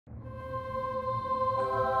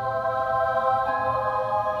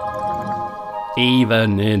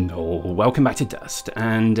Evening all, welcome back to Dust,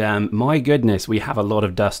 and my goodness, we have a lot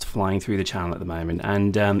of dust flying through the channel at the moment,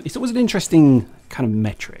 and it's always an interesting kind of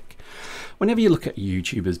metric whenever you look at a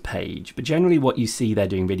YouTuber's page, but generally what you see they're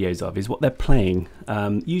doing videos of is what they're playing.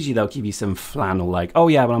 Usually they'll give you some flannel like, oh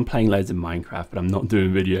yeah, well I'm playing loads of Minecraft, but I'm not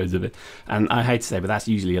doing videos of it, and I hate to say, but that's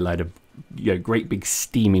usually a load of great big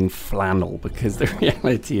steaming flannel, because the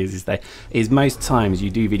reality is most times you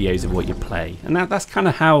do videos of what you play, and that's kind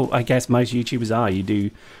of how I guess most YouTubers are. You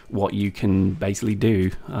do what you can basically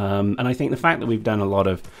do, and I think the fact that we've done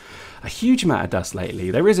a huge amount of dust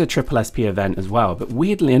lately, there is a triple SP event as well, but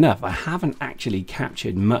weirdly enough I haven't actually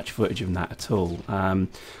captured much footage of that at all.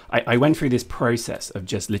 I went through this process of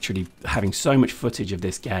just literally having so much footage of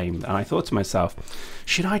this game, and I thought to myself,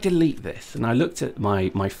 should I delete this? And I looked at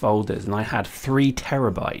my folders, and I had 3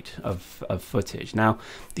 terabyte of footage. Now,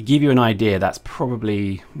 to give you an idea, that's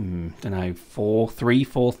probably, don't know,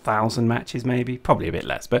 4,000 matches maybe, probably a bit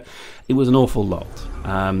less, but it was an awful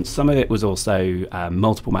lot. Some of it was also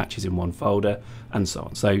multiple matches in one folder, and so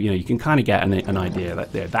on. So, you can kind of get an idea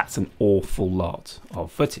that that's an awful lot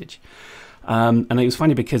of footage. And it was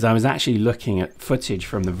funny because I was actually looking at footage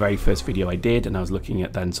from the very first video I did, and I was looking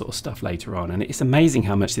at then sort of stuff later on, and it's amazing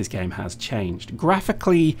how much this game has changed.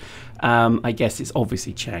 Graphically, I guess it's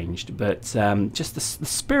obviously changed, but just the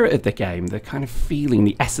spirit of the game, the kind of feeling,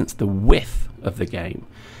 the essence, the width of the game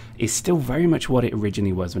is still very much what it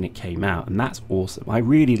originally was when it came out, and that's awesome. I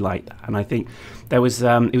really like that, and I think there was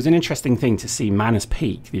it was an interesting thing to see Manus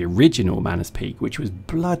Peak, the original Manus Peak, which was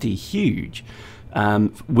bloody huge.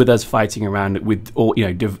 With us fighting around with all,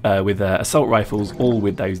 with assault rifles, all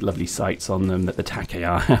with those lovely sights on them that the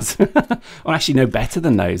TAC-AR has. Well, actually, no, better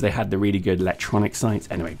than those. They had the really good electronic sights.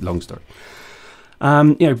 Anyway, long story.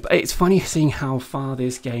 It's funny seeing how far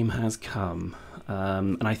this game has come,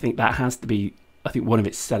 and I think that has to be, one of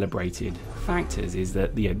its celebrated factors is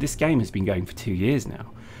that this game has been going for 2 years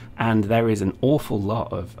now. And there is an awful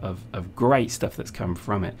lot of great stuff that's come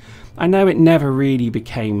from it. I know it never really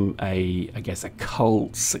became a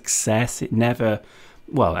cult success. It never,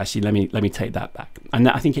 well, actually, let me take that back. And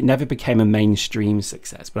I think it never became a mainstream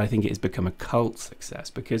success, but I think it has become a cult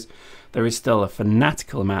success because there is still a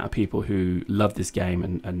fanatical amount of people who love this game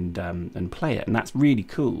and play it, and that's really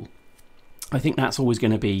cool. I think that's always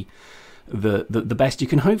going to be the best you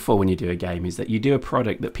can hope for when you do a game, is that you do a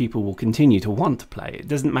product that people will continue to want to play. It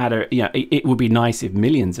doesn't matter, it would be nice if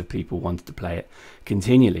millions of people wanted to play it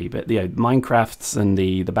continually, but Minecrafts and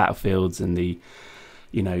the Battlefields and the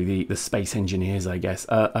Space Engineers, I guess,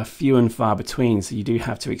 are few and far between, so you do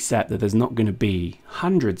have to accept that there's not going to be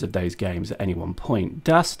hundreds of those games at any one point.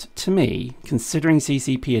 Dust, to me, considering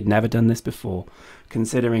CCP had never done this before,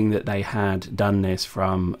 considering that they had done this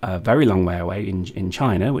from a very long way away in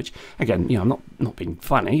China, which, again, I'm not being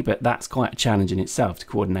funny, but that's quite a challenge in itself to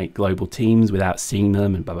coordinate global teams without seeing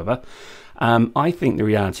them and blah, blah, blah. I think the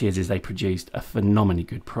reality is they produced a phenomenally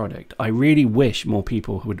good product. I really wish more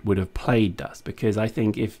people would have played Dust, because I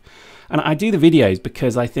think and I do the videos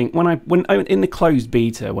because I think when in the closed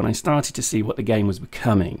beta, when I started to see what the game was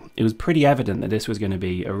becoming, it was pretty evident that this was going to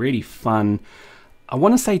be a really fun, I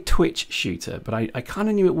want to say Twitch shooter, but I kind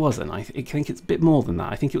of knew it wasn't. I think it's a bit more than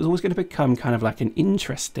that. I think it was always going to become kind of like an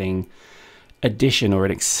interesting addition or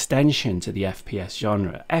an extension to the FPS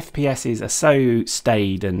genre. FPSs are so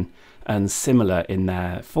staid and similar in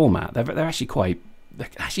their format. They're actually quite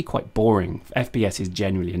boring. FPS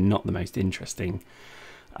generally are not the most interesting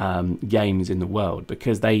games in the world,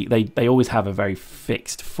 because they always have a very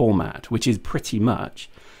fixed format, which is pretty much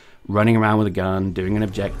running around with a gun, doing an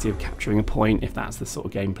objective, capturing a point, if that's the sort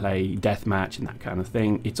of gameplay, deathmatch and that kind of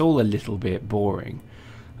thing. It's all a little bit boring.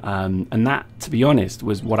 And that, to be honest,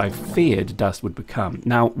 was what I feared Dust would become.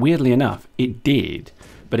 Now, weirdly enough, it did,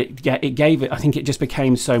 but it gave it, I think it just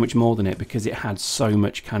became so much more than it, because it had so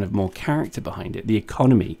much kind of more character behind it. The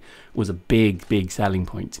economy was a big selling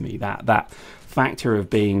point to me. That factor of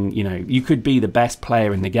being, you could be the best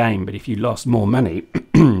player in the game, but if you lost more money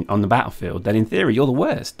on the battlefield, then in theory you're the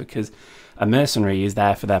worst, because a mercenary is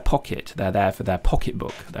there for their pocket. They're there for their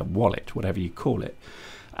pocketbook, their wallet, whatever you call it.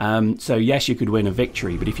 So yes, you could win a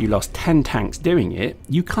victory, but if you lost 10 tanks doing it,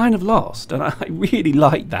 you kind of lost. And I really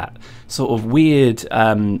like that sort of weird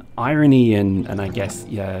irony and I guess,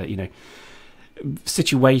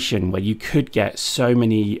 situation where you could get so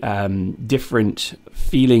many different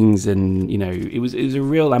feelings, and it was a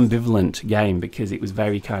real ambivalent game, because it was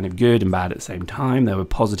very kind of good and bad at the same time. There were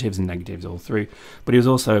positives and negatives all through, but it was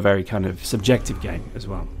also a very kind of subjective game as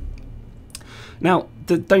well. Now,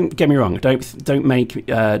 don't get me wrong. Don't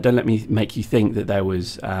let me make you think that there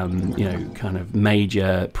was kind of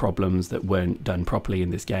major problems that weren't done properly in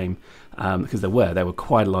this game, because there were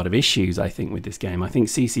quite a lot of issues, I think, with this game. I think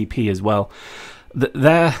CCP as well.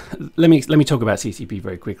 Let me talk about CCP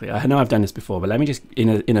very quickly. I know I've done this before, but let me just in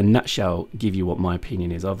a nutshell give you what my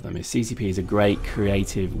opinion is of them. CCP is a great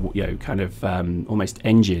creative, kind of almost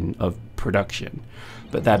engine of production.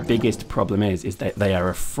 But their biggest problem is that they are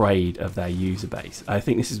afraid of their user base. I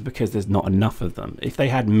think this is because there's not enough of them. If they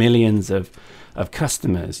had millions of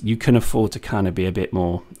customers, you can afford to kind of be a bit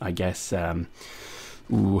more, I guess,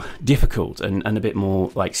 difficult and a bit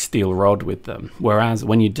more like steel rod with them. Whereas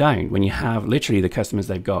when you have literally the customers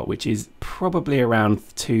they've got, which is probably around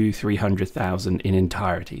 200,000-300,000 in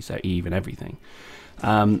entirety, so EVE and everything.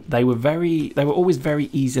 They were always very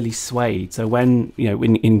easily swayed. So when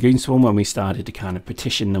in Goonswarm, when we started to kind of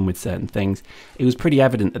petition them with certain things, it was pretty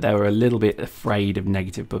evident that they were a little bit afraid of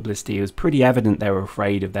negative publicity. It was pretty evident they were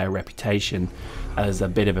afraid of their reputation as a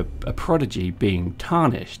bit of a prodigy being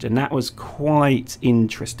tarnished, and that was quite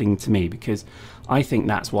interesting to me, because I think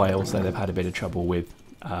that's why also they've had a bit of trouble with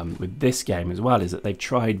this game as well, is that they've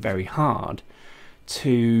tried very hard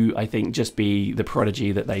to, I think, just be the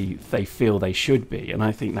prodigy that they feel they should be, and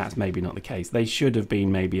I think that's maybe not the case. They should have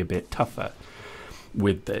been maybe a bit tougher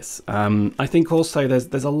with this. I think also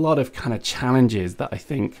there's a lot of kind of challenges that I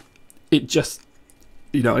think it just,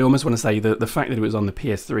 I almost want to say that the fact that it was on the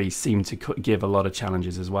PS3 seemed to give a lot of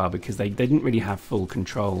challenges as well, because they didn't really have full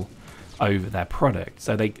control over their product.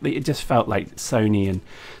 So it just felt like Sony and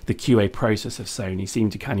the QA process of Sony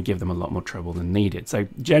seemed to kind of give them a lot more trouble than needed. So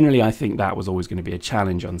generally, I think that was always going to be a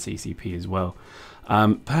challenge on CCP as well.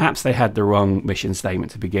 Perhaps they had the wrong mission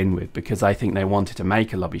statement to begin with, because I think they wanted to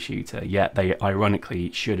make a lobby shooter, yet they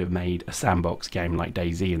ironically should have made a sandbox game like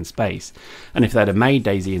DayZ in space. And if they'd have made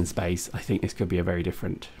DayZ in space, I think this could be a very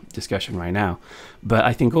different discussion right now. But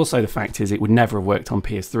I think also the fact is it would never have worked on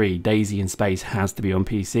PS3. DayZ in space has to be on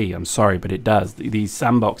PC. I'm sorry, but it does. These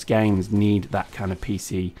sandbox games need that kind of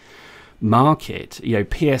PC market.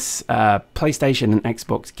 PlayStation and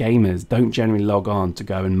Xbox gamers don't generally log on to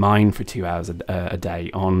go and mine for 2 hours a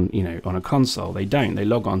day on a console. They don't. They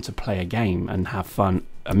log on to play a game and have fun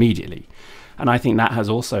immediately. And I think that has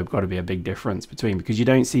also got to be a big difference between, because you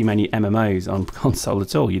don't see many MMOs on console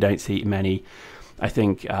at all. You don't see many, I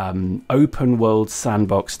think, open world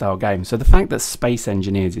sandbox style games. So the fact that Space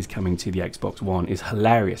Engineers is coming to the Xbox One is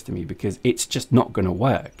hilarious to me, because it's just not going to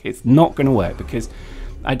work. It's not going to work because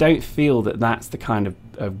I don't feel that that's the kind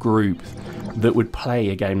of group that would play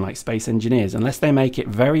a game like Space Engineers unless they make it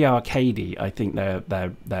very arcadey. I think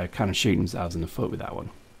they're kind of shooting themselves in the foot with that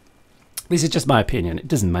one. This is just my opinion. It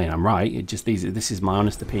doesn't mean I'm right. This is my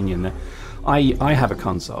honest opinion. I have a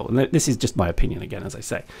console, and this is just my opinion again, as I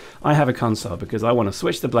say. I have a console because I want to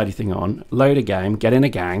switch the bloody thing on, load a game, get in a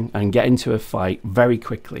gang, and get into a fight very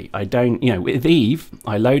quickly. I don't, with EVE,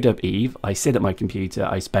 I load up EVE, I sit at my computer,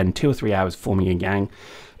 I spend 2 or 3 hours forming a gang.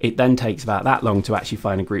 It then takes about that long to actually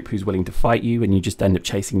find a group who's willing to fight you, and you just end up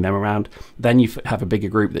chasing them around. Then you have a bigger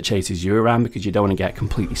group that chases you around because you don't want to get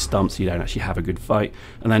completely stumped, so you don't actually have a good fight.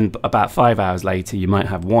 And then about 5 hours later, you might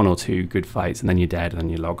have 1 or 2 good fights, and then you're dead, and then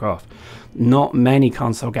you log off. Not many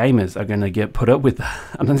console gamers are going to get put up with that.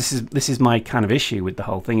 And this is my kind of issue with the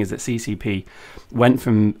whole thing, is that CCP went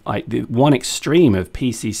from like the one extreme of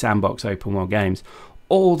PC sandbox open world games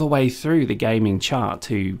all the way through the gaming chart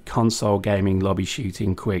to console gaming, lobby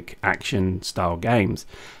shooting, quick action style games.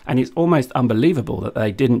 And it's almost unbelievable that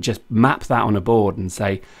they didn't just map that on a board and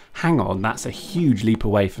say, hang on, that's a huge leap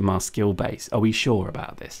away from our skill base. Are we sure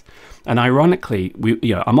about this? And ironically,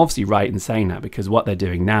 I'm obviously right in saying that, because what they're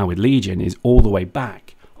doing now with Legion is all the way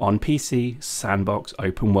back on PC, sandbox,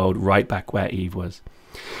 open world, right back where EVE was.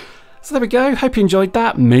 So there we go. Hope you enjoyed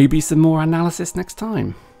that. Maybe some more analysis next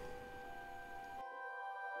time.